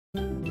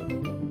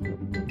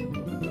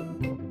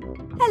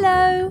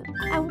Hello,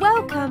 and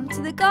welcome to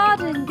the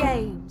garden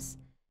games.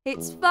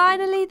 It's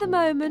finally the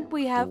moment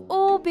we have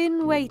all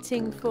been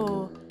waiting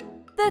for.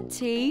 The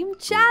team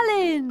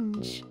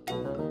challenge.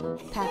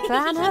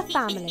 Peppa and her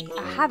family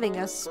are having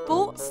a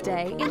sports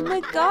day in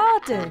the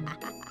garden.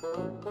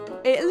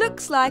 It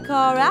looks like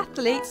our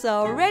athletes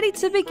are ready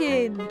to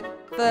begin.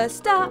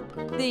 First up,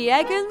 the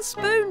egg and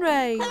spoon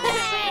race.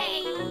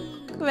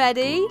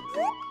 Ready,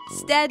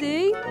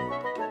 steady,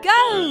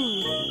 go!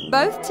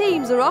 Both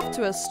teams are off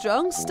to a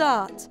strong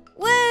start.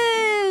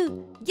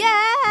 Woo!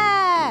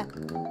 Yeah!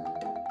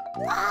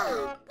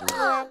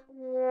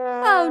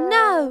 Oh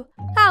no!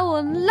 How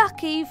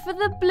unlucky for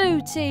the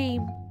blue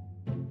team.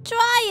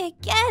 Try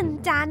again,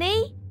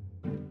 Danny.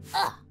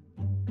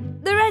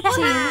 The red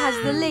team has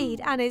the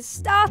lead and is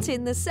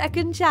starting the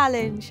second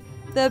challenge,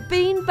 the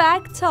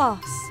beanbag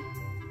toss.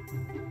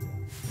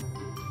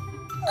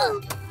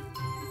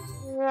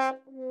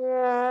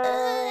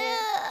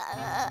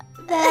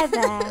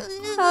 There.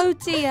 Oh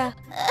dear,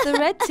 the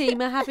red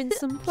team are having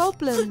some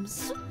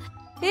problems.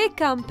 Here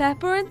come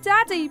Peppa and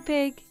Daddy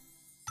Pig.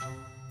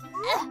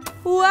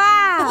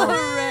 Wow!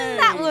 Hooray!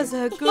 That was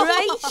a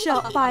great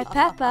shot by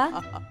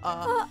Peppa.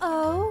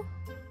 Uh-oh.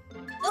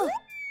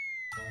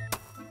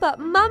 But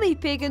Mummy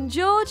Pig and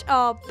George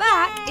are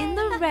back in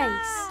the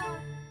race.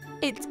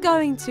 It's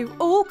going to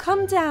all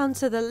come down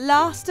to the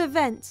last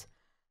event,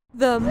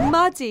 the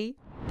Muddy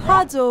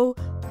Puddle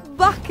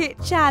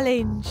Bucket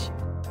Challenge.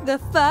 The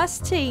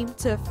first team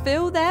to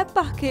fill their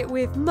bucket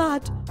with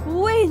mud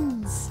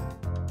wins.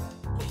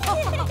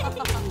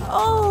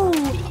 Oh,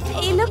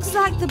 it looks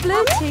like the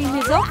blue team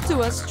is off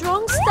to a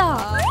strong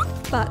start.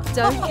 But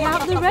don't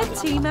count the red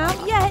team out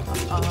yet.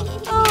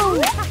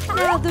 Oh,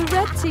 now the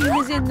red team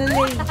is in the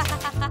lead.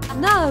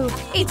 No,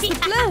 it's the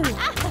blue.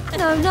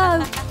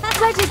 No,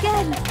 red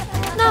again.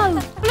 No,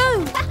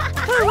 blue.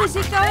 Who is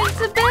it going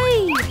to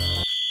be?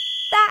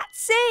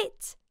 That's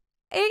it.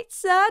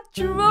 It's a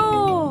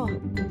draw.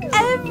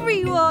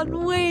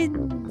 Everyone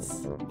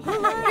wins.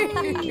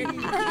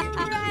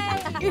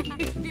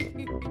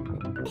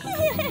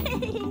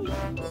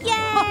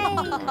 Yay!